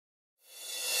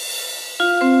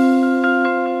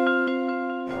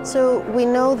So we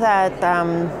know that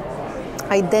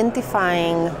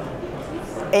identifying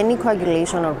any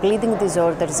coagulation or bleeding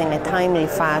disorders in a timely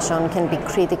fashion can be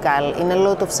critical in a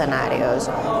lot of scenarios,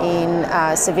 in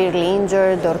severely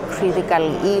injured or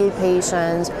critically ill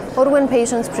patients, or when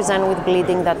patients present with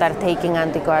bleeding that are taking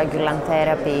anticoagulant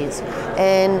therapies.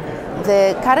 And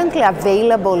the currently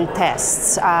available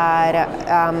tests are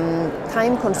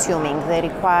time-consuming. They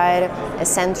require a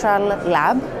central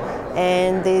lab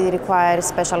and they require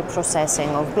special processing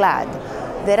of blood.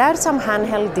 There are some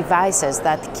handheld devices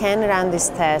that can run these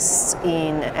tests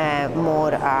in a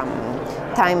more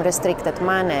time-restricted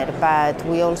manner, but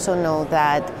we also know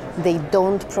that they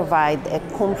don't provide a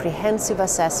comprehensive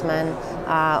assessment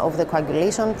of the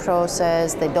coagulation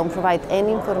process. They don't provide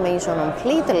any information on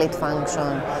platelet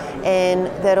function, and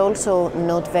they're also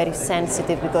not very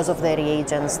sensitive because of the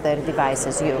reagents their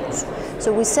devices use.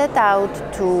 So we set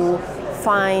out to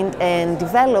find and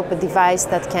develop a device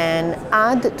that can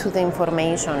add to the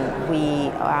information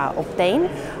we obtain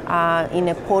in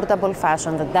a portable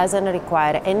fashion that doesn't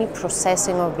require any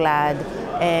processing of blood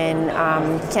and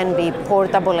can be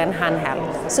portable and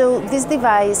handheld. So this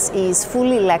device is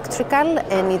fully electrical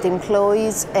and it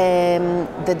employs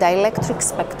the dielectric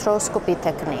spectroscopy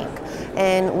technique.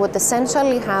 And what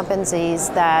essentially happens is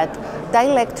that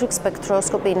dielectric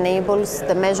spectroscopy enables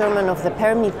the measurement of the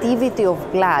permittivity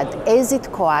of blood as it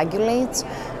coagulates.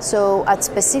 So at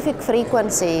specific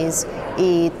frequencies,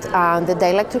 the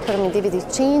dielectric permittivity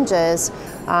changes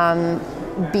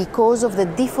because of the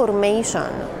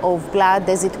deformation of blood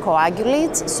as it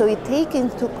coagulates. So it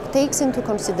takes into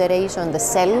consideration the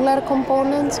cellular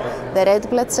components, the red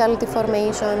blood cell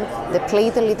deformation, the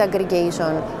platelet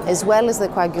aggregation, as well as the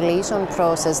coagulation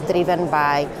process driven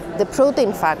by the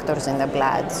protein factors in the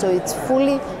blood. So it's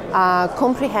fully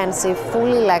comprehensive,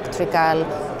 fully electrical,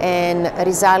 and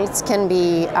results can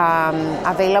be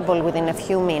available within a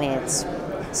few minutes.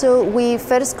 So we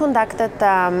first conducted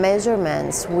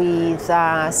measurements with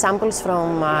samples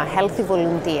from healthy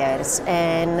volunteers,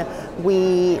 and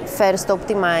we first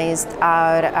optimized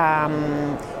our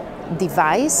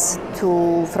device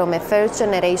from a first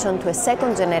generation to a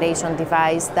second generation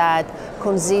device that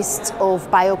consists of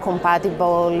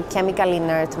biocompatible chemical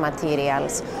inert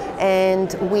materials.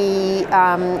 And we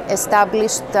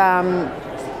established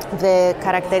the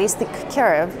characteristic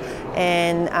curve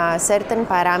and certain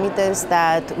parameters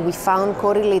that we found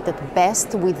correlated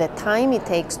best with the time it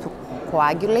takes to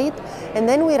coagulate. And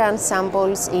then we ran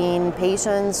samples in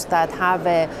patients that have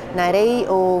an array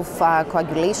of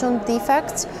coagulation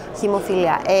defects,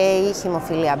 hemophilia A,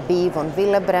 hemophilia B, von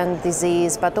Willebrand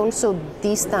disease, but also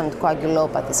distant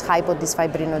coagulopathies,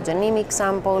 hypodysfibrinogenic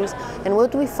samples. And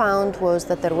what we found was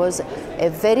that there was a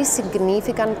very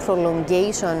significant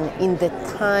prolongation in the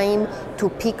time to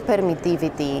peak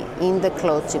permittivity in the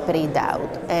clot chip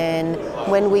readout. And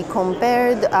when we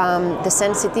compared the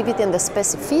sensitivity and the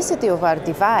specificity of our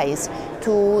device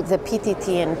to the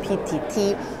PTT and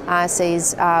PTT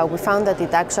assays, we found that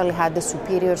it actually had the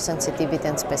superior sensitivity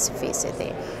and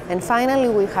specificity. And finally,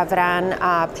 we have run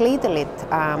platelet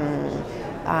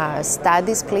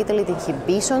studies, platelet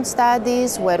inhibition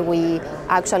studies, where we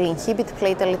actually inhibit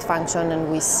platelet function,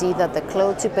 and we see that the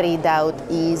clot chip readout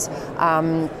is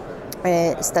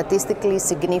a statistically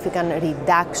significant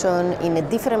reduction in a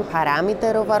different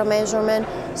parameter of our measurement,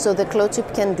 so the clot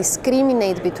chip can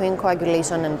discriminate between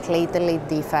coagulation and platelet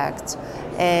defects.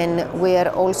 And we are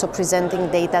also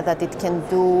presenting data that it can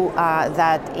do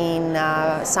that in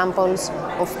samples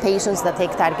of patients that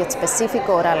take target-specific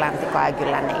oral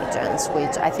anticoagulant agents,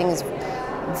 which I think is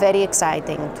very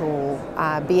exciting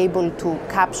to be able to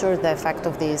capture the effect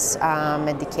of these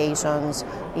medications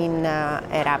in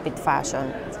a rapid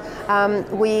fashion.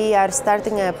 We are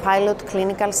starting a pilot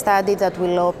clinical study that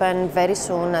will open very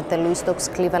soon at the Louis Stokes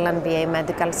Cleveland VA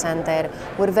Medical Center.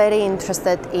 We're very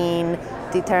interested in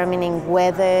determining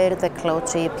whether the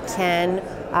clot chip can,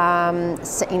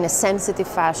 in a sensitive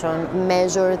fashion,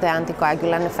 measure the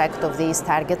anticoagulant effect of these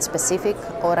target-specific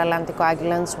oral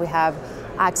anticoagulants. We have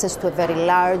access to a very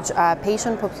large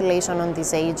patient population on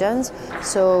these agents.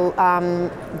 So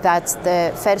that's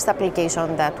the first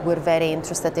application that we're very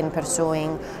interested in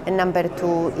pursuing. And number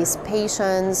two is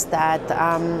patients that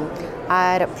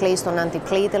are placed on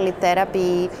antiplatelet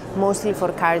therapy, mostly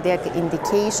for cardiac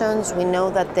indications. We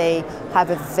know that they have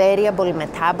a variable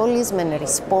metabolism and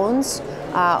response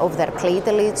of their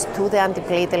platelets to the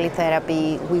antiplatelet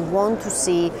therapy. We want to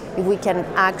see if we can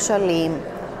actually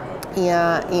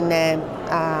in a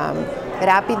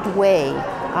rapid way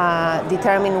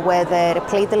determine whether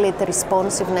platelet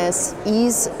responsiveness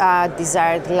is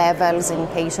desired levels in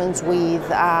patients with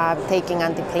taking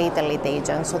antiplatelet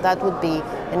agents. So that would be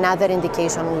another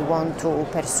indication we want to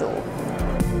pursue.